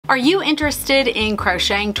Are you interested in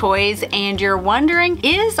crocheting toys and you're wondering,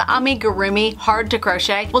 is amigurumi hard to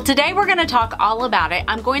crochet? Well, today we're going to talk all about it.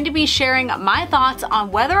 I'm going to be sharing my thoughts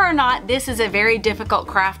on whether or not this is a very difficult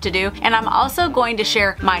craft to do, and I'm also going to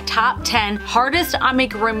share my top 10 hardest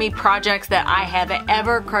amigurumi projects that I have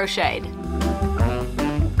ever crocheted.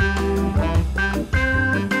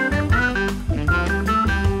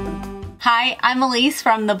 Hi, I'm Elise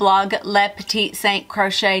from the blog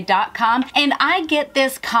LePetitSaintCrochet.com, and I get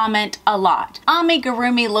this comment a lot.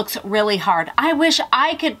 Amigurumi looks really hard. I wish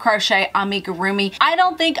I could crochet amigurumi. I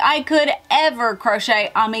don't think I could ever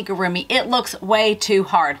crochet amigurumi. It looks way too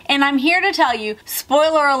hard. And I'm here to tell you,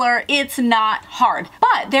 spoiler alert, it's not hard.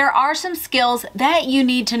 But there are some skills that you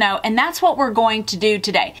need to know, and that's what we're going to do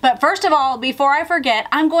today. But first of all, before I forget,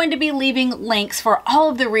 I'm going to be leaving links for all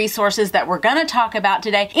of the resources that we're going to talk about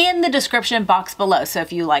today in the description box below. So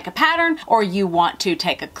if you like a pattern or you want to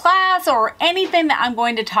take a class or anything that I'm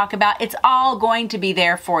going to talk about, it's all going to be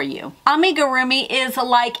there for you. Amigurumi is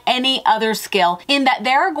like any other skill in that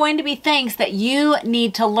there are going to be things that you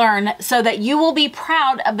need to learn so that you will be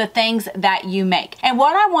proud of the things that you make. And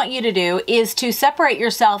what I want you to do is to separate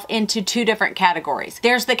yourself into two different categories.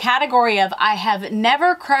 There's the category of I have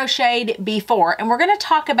never crocheted before, and we're going to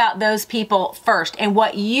talk about those people first and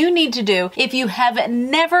what you need to do if you have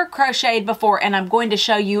never crocheted before, and I'm going to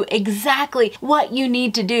show you exactly what you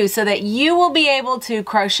need to do so that you will be able to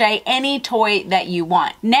crochet any toy that you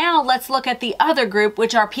want. Now let's look at the other group,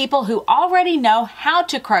 which are people who already know how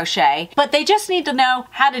to crochet, but they just need to know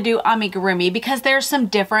how to do amigurumi because there's some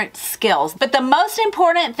different skills. But the most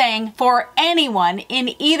important thing for anyone in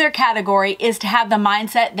either category is to have the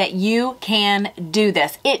mindset that you can do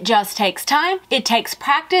this. It just takes time, it takes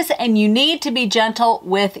practice, and you need to be gentle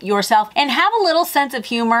with yourself and have a little sense of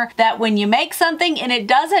humor that when you make something and it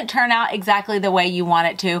doesn't turn out exactly the way you want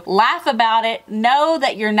it to, laugh about it, know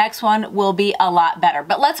that your next one will be a lot better.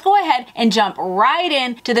 But let's go ahead and jump right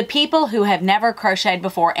in to the people who have never crocheted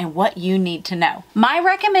before and what you need to know. My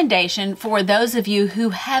recommendation for those of you who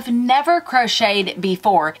have never crocheted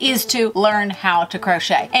before is to learn how to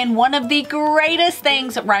crochet. And one of the greatest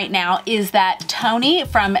things right now is that Tony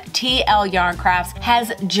from TL Yarn Crafts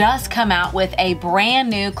has just come out with a brand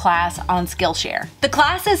new class on Skillshare. The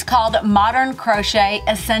class is called Modern Crochet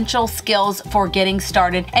Essential Skills for Getting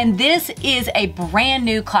Started, and this is a brand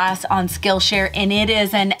new class on Skillshare, and it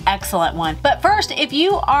is an excellent one. But first, if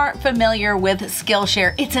you aren't familiar with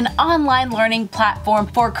Skillshare, it's an online learning platform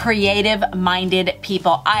for creative-minded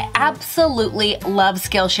people. I absolutely love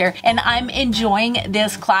Skillshare, and I'm enjoying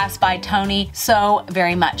this class by Tony so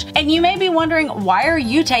very much. And you may be wondering, why are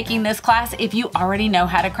you taking this class if you already know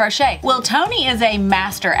how to crochet? Well, Tony is a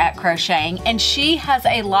master at crocheting, and she has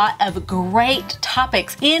a lot of great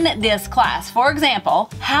topics in this class. For example,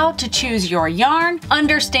 how to choose your yarn,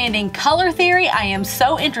 understanding color theory, I am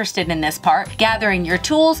so interested in this part, gathering your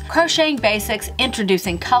tools, crocheting basics,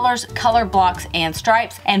 introducing colors, color blocks and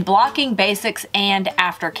stripes, and blocking basics and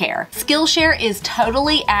aftercare. Skillshare is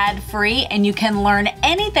totally ad-free and you can learn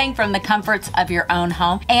anything from the comforts of your own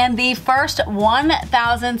home. And the first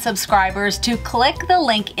 1,000 subscribers to click the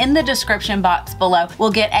link in the description box below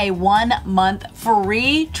will get a 1-month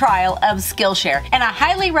free trial of Skillshare. And I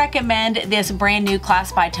highly recommend this brand new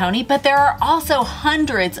class by Tony, but there are also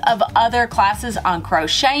hundreds of other classes on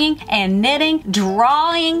crocheting and knitting,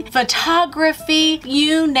 drawing, photography,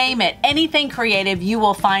 you name it. Anything creative, you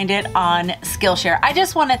will find it on Skillshare. I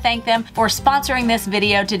just want to thank them for sponsoring this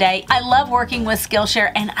video today. I love working with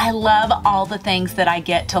Skillshare and I love all the things that I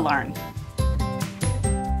get to learn.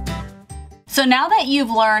 So now that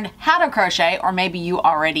you've learned how to crochet, or maybe you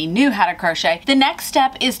already knew how to crochet, the next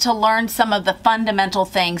step is to learn some of the fundamental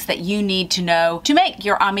things that you need to know to make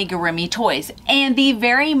your amigurumi toys. And the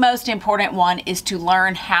very most important one is to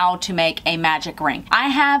learn how to make a magic ring. I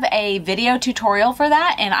have a video tutorial for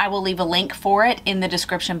that, and I will leave a link for it in the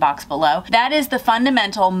description box below. That is the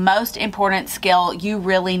fundamental, most important skill you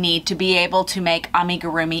really need to be able to make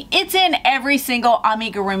amigurumi. It's in every single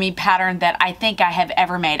amigurumi pattern that I think I have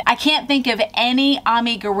ever made. I can't think of any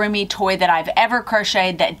amigurumi toy that I've ever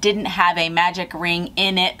crocheted that didn't have a magic ring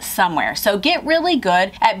in it somewhere. So get really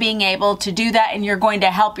good at being able to do that and you're going to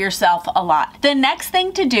help yourself a lot. The next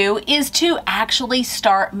thing to do is to actually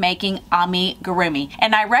start making amigurumi.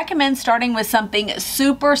 And I recommend starting with something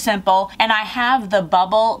super simple, and I have the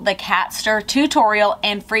Bubble the Cat Stir tutorial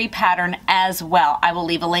and free pattern as well. I will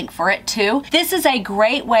leave a link for it too. This is a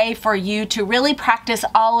great way for you to really practice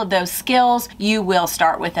all of those skills. You will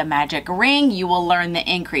start with a magic ring ring. You will learn the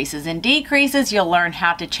increases and decreases. You'll learn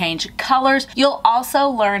how to change colors. You'll also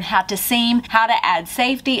learn how to seam, how to add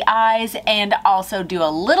safety eyes, and also do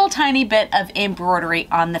a little tiny bit of embroidery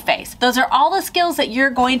on the face. Those are all the skills that you're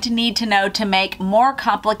going to need to know to make more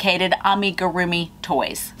complicated amigurumi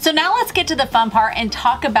toys. So now let's get to the fun part and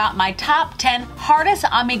talk about my top 10 hardest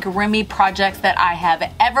amigurumi projects that I have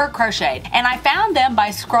ever crocheted. And I found them by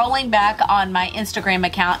scrolling back on my Instagram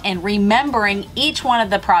account and remembering each one of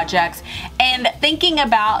the projects and thinking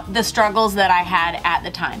about the struggles that I had at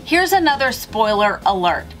the time. Here's another spoiler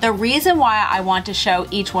alert. The reason why I want to show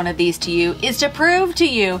each one of these to you is to prove to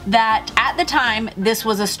you that at the time this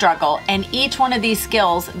was a struggle, and each one of these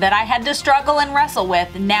skills that I had to struggle and wrestle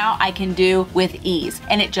with, now I can do with ease,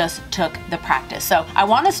 and it just took the practice. So I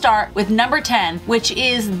want to start with number 10, which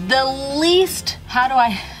is the least,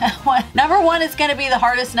 number 1 is going to be the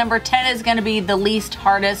hardest, number 10 is going to be the least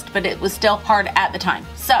hardest, but it was still hard at the time.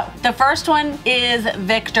 So the first one is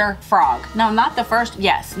Victor Frog. No, not the first.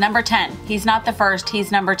 Yes, number 10. He's not the first,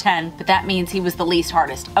 he's number 10, but that means he was the least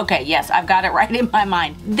hardest. Okay, yes, I've got it right in my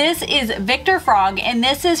mind. This is Victor Frog, and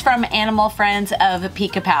this is from Animal Friends of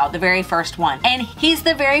Peek-a-Pow, the very first one. And he's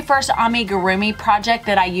the very first amigurumi project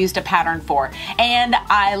that I used a pattern for. And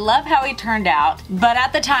I love how he turned out, but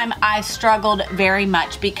at the time I struggled very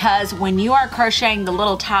much because when you are crocheting the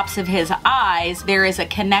little tops of his eyes, there is a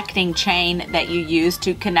connecting chain that you use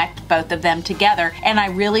to connect both of them together, and I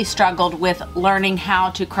really struggled with learning how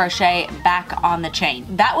to crochet back on the chain.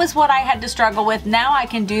 That was what I had to struggle with. Now I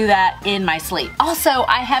can do that in my sleep. Also,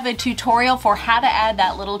 I have a tutorial for how to add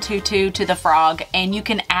that little tutu to the frog, and you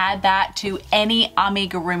can add that to any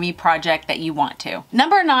amigurumi project that you want to.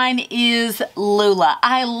 Number 9 is Lula.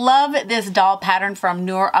 I love this doll pattern from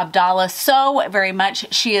Noor Abdallah so very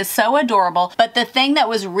much. She is so adorable, but the thing that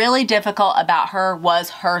was really difficult about her was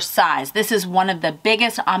her size. This is one of the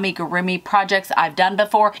biggest amigurumi projects I've done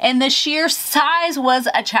before, and the sheer size was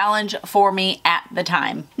a challenge for me at the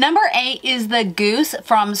time. Number 8 is the goose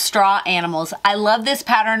from Straw Animals. I love this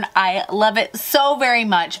pattern. I love it so very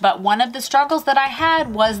much, but one of the struggles that I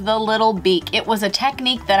had was the little beak. It was a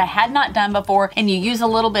technique that I had not done before, and you use a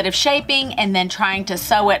little bit of shaping, and then trying to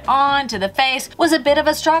sew it on to the face was a bit of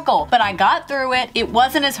a struggle, but I got through it. It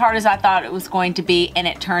wasn't as hard as I thought it was going to be, and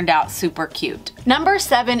it turned out super cute. Number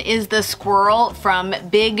 7 is the squirrel from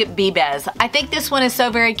Big Bebez. I think this one is so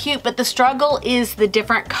very cute, but the struggle is the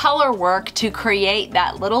different color work to create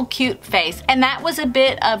that little cute face, and that was a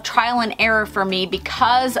bit of trial and error for me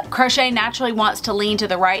because crochet naturally wants to lean to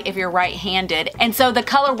the right if you're right-handed, and so the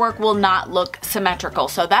color work will not look symmetrical.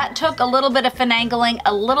 So that took a little bit of finagling,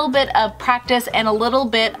 a little bit of practice, and a little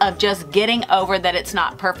bit of just getting over that it's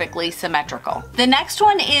not perfectly symmetrical. The next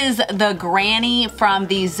one is the Granny from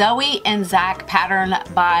the Zoe and Zach pattern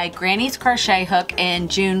by Granny's Crochet Hook and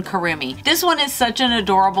June Karumi. This one is such an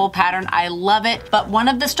adorable pattern. I love it, but one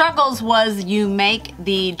of the struggles was you make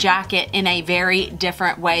the jacket in a very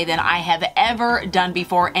different way than I have ever done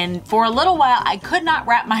before, and for a little while I could not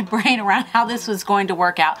wrap my brain around how this was going to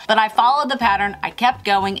work out, but I followed the pattern, I kept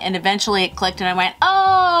going, and eventually it clicked and I went,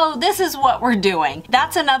 oh, this is what we're doing.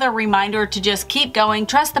 That's another reminder to just keep going,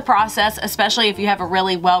 trust the process, especially if you have a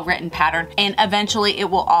really well-written pattern, and eventually it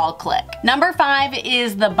will all click. Number 5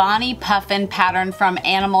 is the Bonnie Puffin pattern from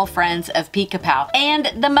Animal Friends of Peek-a-Pow,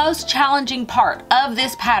 and the most challenging part of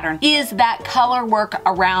this pattern is that color work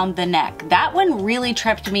around the neck. That one really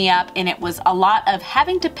tripped me up, and it was a lot of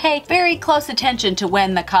having to pay very close attention to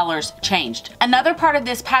when the colors changed. Another part of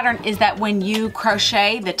this pattern is that when you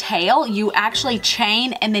crochet the tail, you actually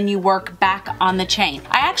chain and then you work back on the chain.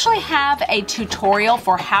 I actually have a tutorial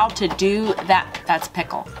for how to do that. That's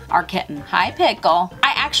Pickle, our kitten. Hi, Pickle.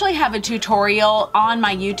 I actually have a tutorial on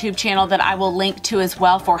my YouTube channel that I will link to as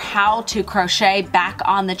well for how to crochet back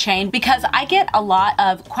on the chain, because I get a lot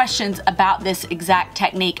of questions about this exact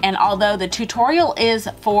technique, and although the tutorial is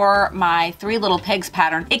for my Three Little Pigs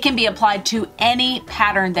pattern, it can be applied to any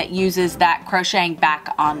pattern that uses that crocheting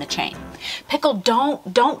back on the chain. Pickle,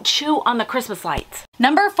 don't chew on the Christmas lights.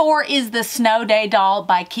 Number 4 is the Snow Day doll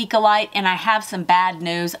by Kikalite, and I have some bad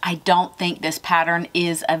news. I don't think this pattern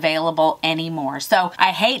is available anymore. So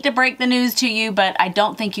I hate to break the news to you, but I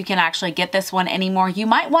don't think you can actually get this one anymore. You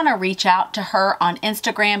might want to reach out to her on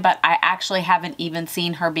Instagram, but I actually haven't even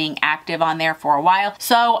seen her being active on there for a while.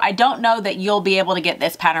 So I don't know that you'll be able to get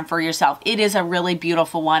this pattern for yourself. It is a really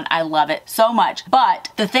beautiful one. I love it so much.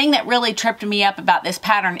 But the thing that really tripped me up about this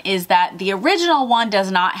pattern is that the original one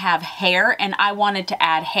does not have hair, and I wanted to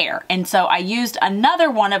add hair. And so I used another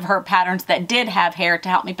one of her patterns that did have hair to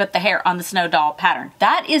help me put the hair on the snow doll pattern.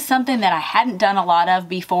 That is something that I hadn't done a lot of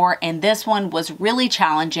before, and this one was really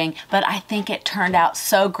challenging, but I think it turned out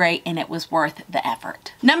so great and it was worth the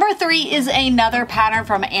effort. Number 3 is another pattern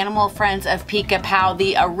from Animal Friends of Pika-Pow,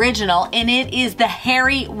 the original, and it is the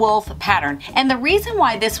hairy wolf pattern. And the reason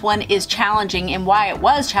why this one is challenging and why it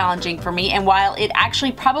was challenging for me, and while it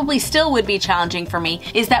actually probably still would be challenging for me,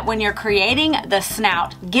 is that when you're creating the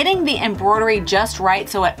snout, getting the embroidery just right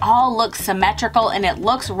so it all looks symmetrical and it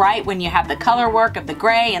looks right when you have the color work of the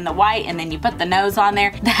gray and the white and then you put the nose on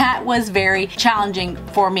there, that was very challenging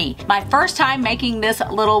for me. My first time making this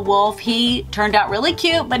little wolf, he turned out really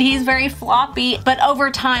cute, but he's very floppy. But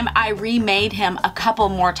over time, I remade him a couple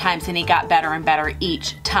more times and he got better and better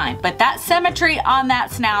each time. But that symmetry on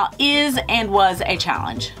that snout is and was a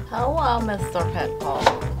challenge. Hello, Mr. Pickle.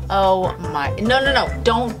 Oh my, no,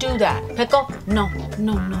 don't do that. Pickle, no.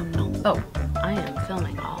 Oh, I am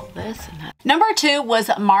filming all this and that. Number 2 was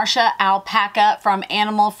Marcia Alpaca from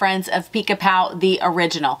Animal Friends of Pika-Pow, the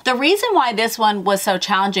original. The reason why this one was so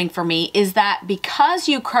challenging for me is that because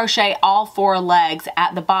you crochet all 4 legs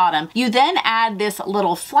at the bottom, you then add this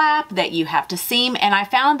little flap that you have to seam, and I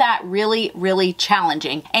found that really, really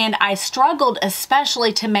challenging. And I struggled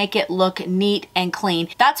especially to make it look neat and clean.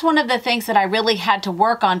 That's one of the things that I really had to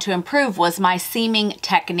work on to improve was my seaming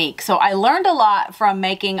technique. So I learned a lot from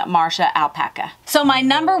making Marcia Alpaca. So my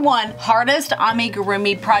number 1 hardest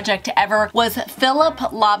amigurumi project ever was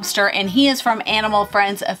Philip Lobster, and he is from Animal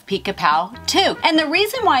Friends of Pika-Pow too. And the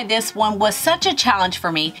reason why this one was such a challenge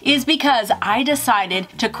for me is because I decided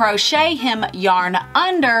to crochet him yarn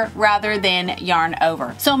under rather than yarn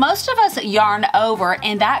over. So most of us yarn over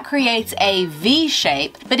and that creates a V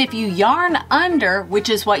shape, but if you yarn under, which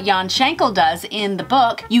is what Jan Schenkel does in the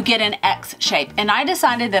book, you get an X shape. And I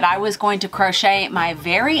decided that I was going to crochet my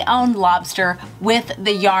very own lobster with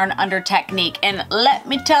the yarn under technique, and let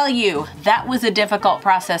me tell you, that was a difficult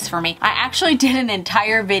process for me. I actually did an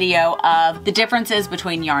entire video of the differences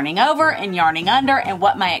between yarning over and yarning under and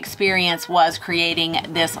what my experience was creating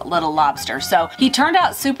this little lobster. So he turned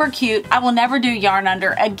out super cute. I will never do yarn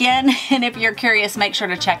under again, and if you're curious, make sure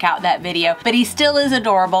to check out that video. But he still is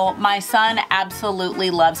adorable. My son absolutely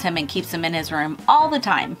loves him and keeps him in his room all the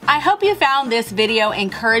time. I hope you found this video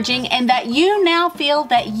encouraging and that you now feel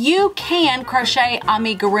that you can crochet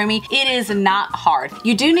amigurumi. It is not hard.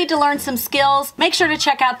 You do need to learn some skills. Make sure to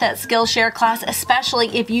check out that Skillshare class, especially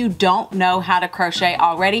if you don't know how to crochet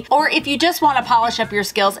already, or if you just want to polish up your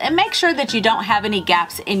skills and make sure that you don't have any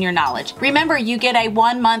gaps in your knowledge. Remember, you get a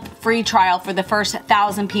 1-month free trial for the first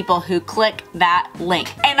 1,000 people who click that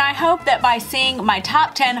link. And I hope that by seeing my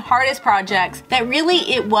top 10 hardest projects, that really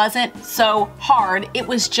it wasn't so hard. It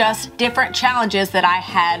was just different challenges that I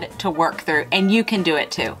had to work through, and you can do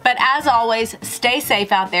it too. But as always, stay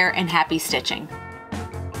safe out there and happy stitching.